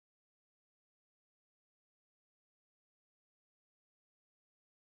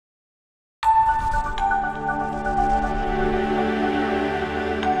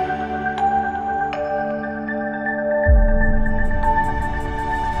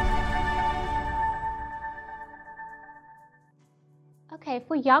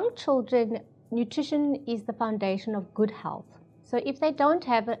for young children, nutrition is the foundation of good health. So if they don't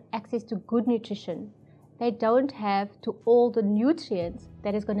have access to good nutrition, they don't have to all the nutrients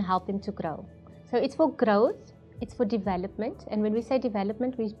that is going to help them to grow. So it's for growth, it's for development, and when we say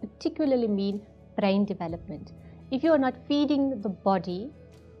development, we particularly mean brain development. If you are not feeding the body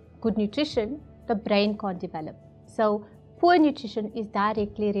good nutrition, the brain can't develop. So poor nutrition is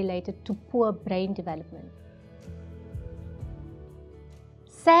directly related to poor brain development.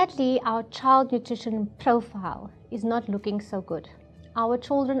 Sadly, our child nutrition profile is not looking so good. Our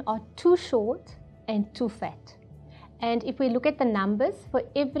children are too short and too fat. And if we look at the numbers, for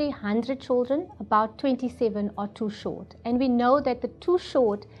every 100 children, about 27 are too short. And we know that the too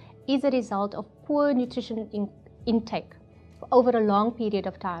short is a result of poor nutrition intake over a long period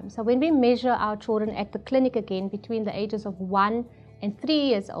of time. So when we measure our children at the clinic again between the ages of 1 and 3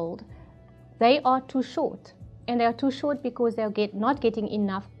 years old, they are too short. And they are too short because they are not getting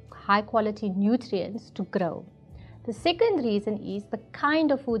enough high quality nutrients to grow. The second reason is the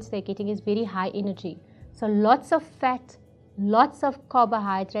kind of foods they're getting is very high energy. So lots of fat, lots of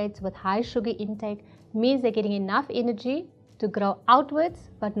carbohydrates with high sugar intake means they're getting enough energy to grow outwards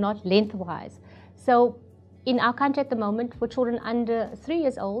but not lengthwise. So in our country at the moment, for children under 3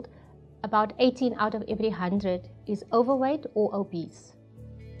 years old, about 18 out of every 100 is overweight or obese.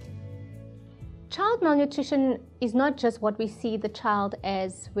 Child malnutrition is not just what we see the child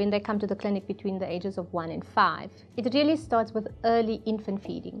as when they come to the clinic between the ages of 1 and 5. It really starts with early infant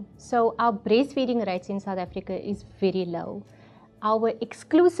feeding. So our breastfeeding rates in South Africa is very low. Our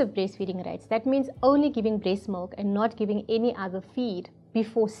exclusive breastfeeding rates, that means only giving breast milk and not giving any other feed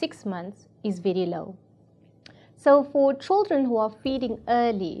before 6 months, is very low. So for children who are feeding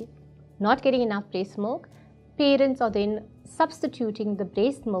early, not getting enough breast milk, parents are then substituting the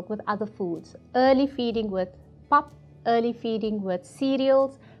breast milk with other foods. Early feeding with pap, early feeding with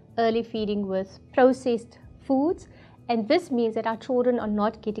cereals, early feeding with processed foods, and this means that our children are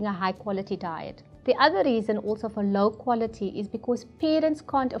not getting a high quality diet. The other reason also for low quality is because parents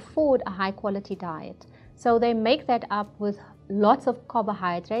can't afford a high quality diet. So they make that up with lots of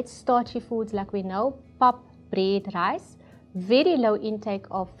carbohydrates, starchy foods like we know, pap, bread, rice, very low intake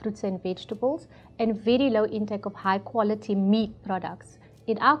of fruits and vegetables, and very low intake of high quality meat products.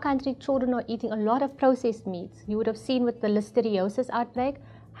 In our country, children are eating a lot of processed meats. You would have seen with the listeriosis outbreak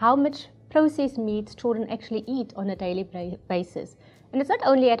how much processed meats children actually eat on a daily basis. And it's not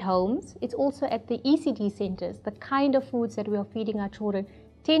only at homes, it's also at the ECD centers. The kind of foods that we are feeding our children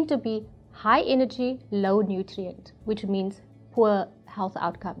tend to be high energy, low nutrient, which means poor health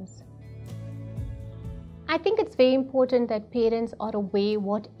outcomes. I think it's very important that parents are aware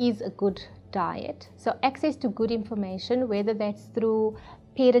what is a good diet. So access to good information, whether that's through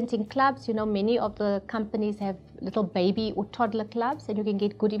parenting clubs, many of the companies have little baby or toddler clubs and you can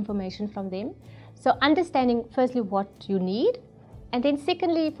get good information from them. So understanding firstly what you need, and then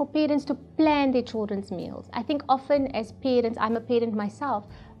secondly for parents to plan their children's meals. I think often as parents, I'm a parent myself,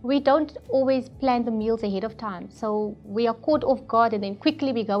 we don't always plan the meals ahead of time. So we are caught off guard and then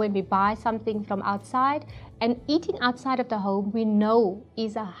quickly we go and we buy something from outside. And eating outside of the home, we know,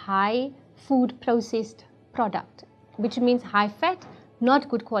 is a high food processed product, which means high fat, not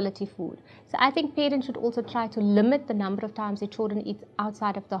good quality food. So I think parents should also try to limit the number of times their children eat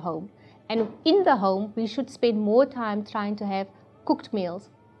outside of the home. And in the home, we should spend more time trying to have cooked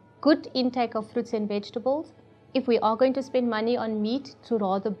meals, good intake of fruits and vegetables. If we are going to spend money on meat, to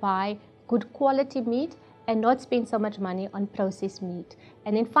rather buy good quality meat and not spend so much money on processed meat.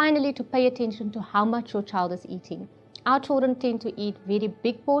 And then finally, to pay attention to how much your child is eating. Our children tend to eat very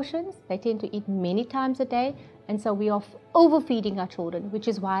big portions. They tend to eat many times a day. And so we are overfeeding our children, which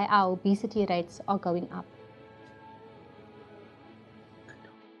is why our obesity rates are going up.